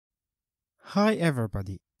Hi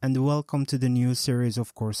everybody, and welcome to the new series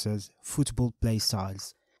of courses, Football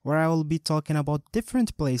Playstyles, where I will be talking about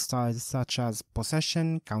different playstyles such as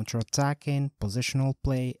possession, counter-attacking, positional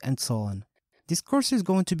play, and so on. This course is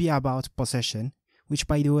going to be about possession, which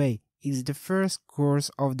by the way, is the first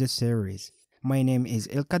course of the series. My name is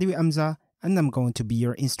Elkadwi Amza, and I'm going to be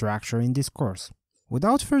your instructor in this course.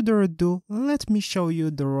 Without further ado, let me show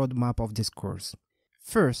you the roadmap of this course.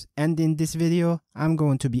 First, and in this video, I'm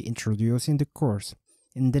going to be introducing the course.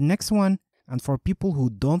 In the next one, and for people who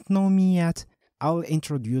don't know me yet, I'll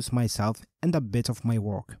introduce myself and a bit of my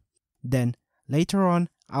work. Then, later on,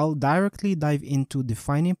 I'll directly dive into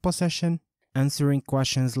defining possession, answering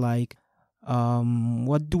questions like,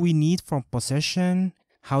 what do we need from possession?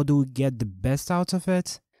 How do we get the best out of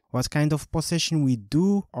it? What kind of possession we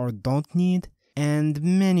do or don't need? And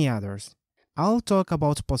many others. I'll talk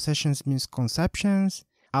about possession's misconceptions.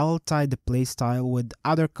 I'll tie the playstyle with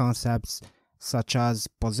other concepts such as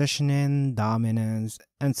possessioning, dominance,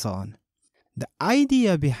 and so on. The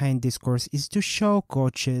idea behind this course is to show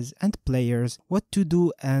coaches and players what to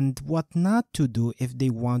do and what not to do if they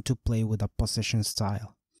want to play with a possession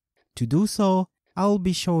style. To do so, I'll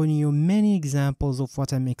be showing you many examples of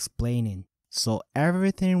what I'm explaining, so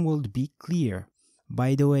everything will be clear.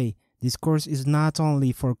 By the way, this course is not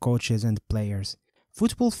only for coaches and players.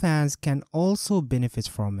 Football fans can also benefit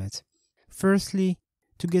from it. Firstly,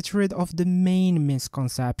 to get rid of the main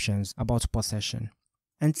misconceptions about possession.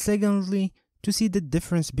 And secondly, to see the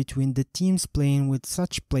difference between the teams playing with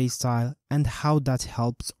such playstyle and how that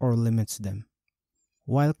helps or limits them.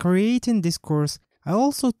 While creating this course, I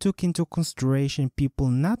also took into consideration people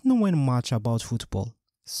not knowing much about football.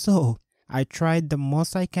 So, I tried the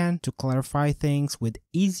most I can to clarify things with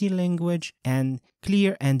easy language and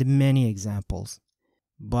clear and many examples.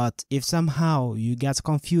 But if somehow you get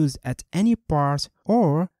confused at any part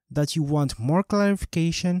or that you want more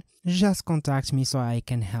clarification, just contact me so I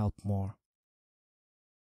can help more.